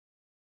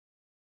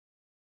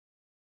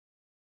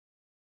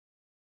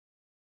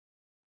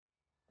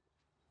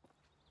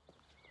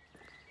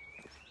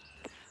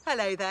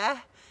Hello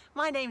there,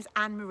 my name's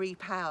Ann-Marie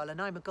Powell and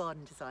I'm a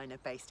garden designer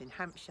based in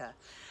Hampshire.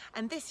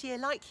 And this year,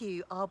 like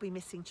you, I'll be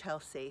missing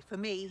Chelsea. For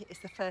me, it's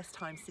the first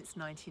time since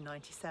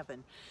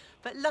 1997.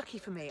 But lucky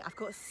for me, I've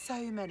got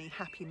so many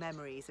happy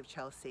memories of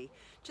Chelsea,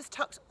 just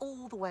tucked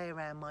all the way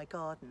around my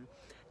garden.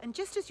 And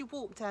just as you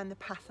walk down the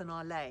path on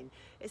our lane,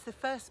 it's the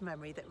first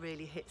memory that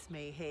really hits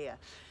me here.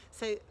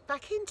 So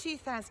back in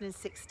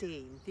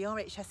 2016, the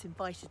RHS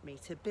invited me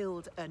to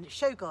build a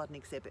show garden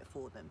exhibit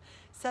for them,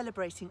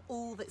 celebrating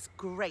all that's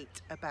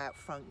great about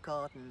front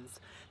gardens.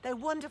 They're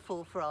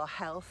wonderful for our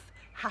health,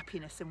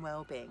 happiness and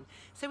well-being.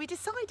 So we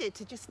decided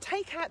to just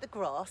take out the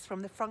grass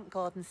from the front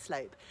garden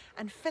slope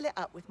and fill it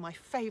up with my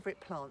favourite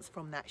plants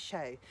from that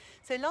show.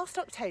 So last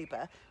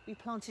October we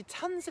planted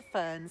tons of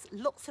ferns,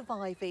 lots of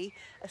ivy,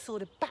 a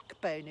sort of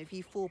backbone of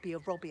Euphorbia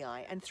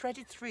robii, and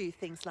threaded through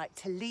things like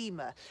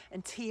Telema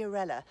and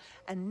Tiarella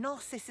and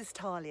Narcissus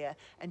Thalia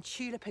and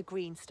Tulipa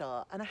Green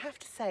Star. And I have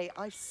to say,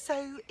 I've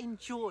so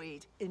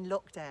enjoyed in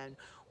lockdown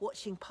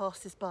watching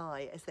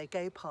passers-by as they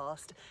go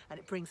past, and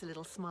it brings a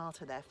little smile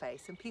to their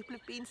face, and people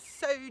have been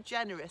so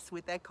generous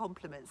with their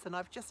compliments and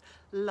I've just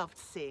loved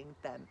seeing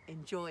them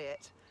enjoy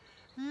it.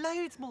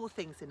 Loads more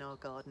things in our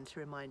garden to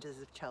remind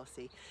us of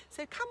Chelsea,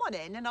 so come on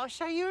in and I'll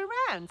show you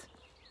around.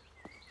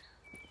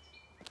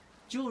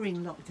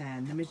 During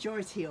lockdown, the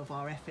majority of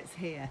our efforts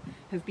here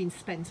have been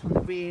spent on the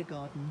rear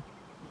garden.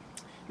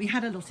 We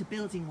had a lot of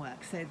building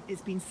work, so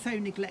it's been so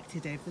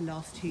neglected over the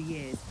last 2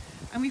 years,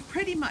 and we've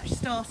pretty much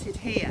started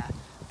here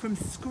from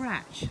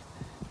scratch.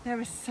 There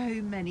are so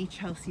many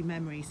Chelsea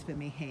memories for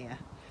me here.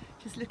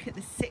 Just look at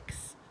the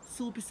 6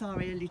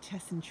 Sorbasaria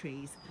lutein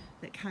trees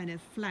that kind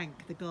of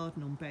flank the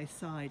garden on both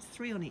sides,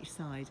 3 on each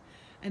side.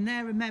 And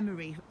they're a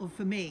memory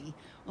for me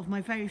of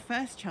my very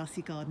first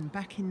Chelsea garden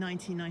back in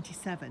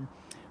 1997,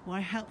 where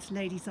I helped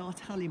Lady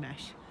Zart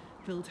Hullimesh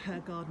build her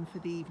garden for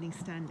the Evening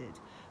Standard.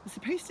 I was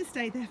supposed to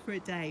stay there for a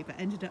day, but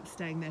ended up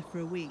staying there for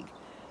a week.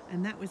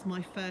 And that was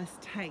my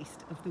first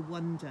taste of the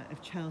wonder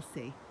of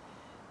Chelsea.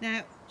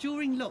 Now,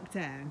 during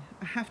lockdown,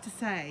 I have to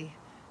say,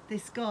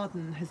 this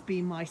garden has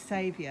been my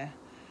saviour.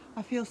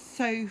 I feel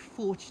so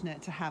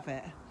fortunate to have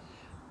it.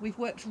 We've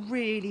worked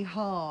really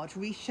hard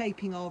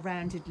reshaping our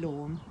rounded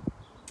lawn,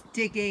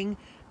 digging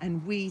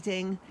and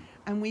weeding,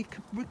 and we've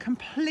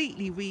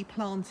completely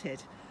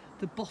replanted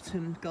the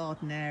bottom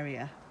garden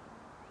area.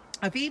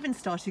 I've even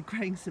started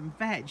growing some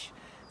veg.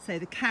 So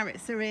the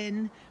carrots are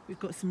in, we've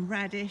got some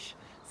radish,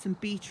 some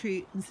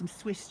beetroot and some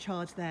Swiss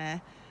chard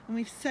there. And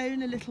we've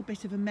sown a little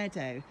bit of a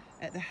meadow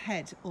at the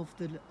head of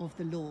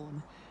the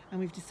lawn, and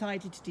we've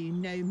decided to do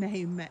no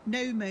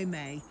mow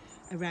May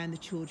around the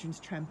children's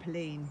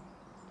trampoline.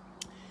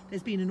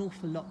 There's been an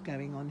awful lot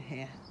going on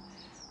here,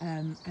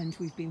 and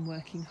we've been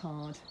working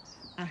hard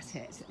at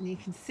it. And you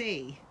can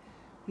see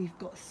we've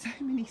got so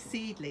many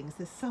seedlings.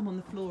 There's some on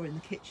the floor in the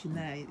kitchen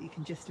there that you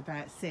can just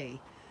about see,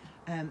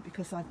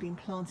 because I've been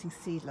planting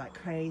seed like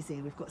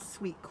crazy. We've got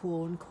sweet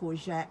corn,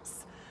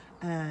 courgettes,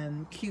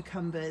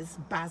 cucumbers,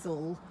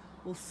 basil,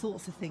 all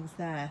sorts of things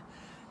there.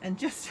 And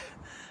just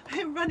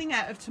we're running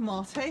out of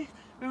tomato,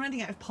 we're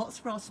running out of pots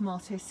for our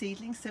tomato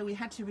seedlings, so we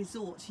had to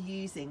resort to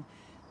using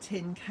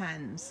tin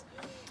cans.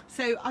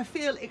 So I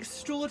feel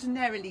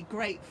extraordinarily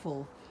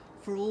grateful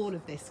for all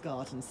of this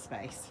garden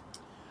space.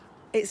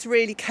 It's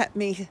really kept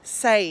me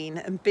sane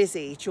and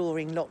busy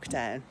during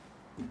lockdown.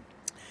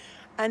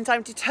 And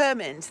I'm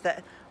determined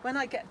that when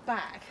I get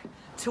back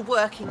to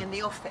working in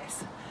the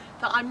office,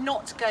 that I'm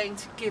not going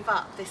to give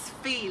up this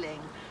feeling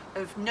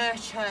of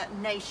nurture,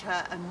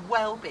 nature and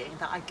well-being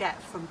that I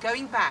get from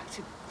going back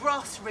to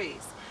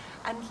grassroots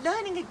and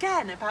learning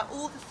again about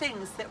all the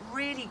things that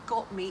really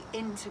got me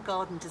into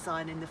garden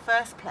design in the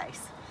first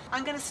place.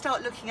 I'm going to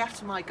start looking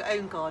after my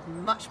own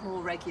garden much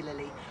more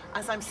regularly,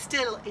 as I'm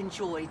still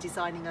enjoy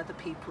designing other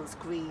people's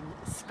green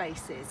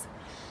spaces.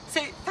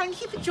 So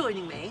thank you for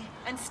joining me,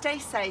 and stay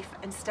safe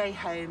and stay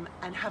home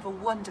and have a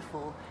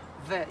wonderful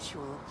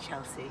virtual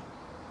Chelsea.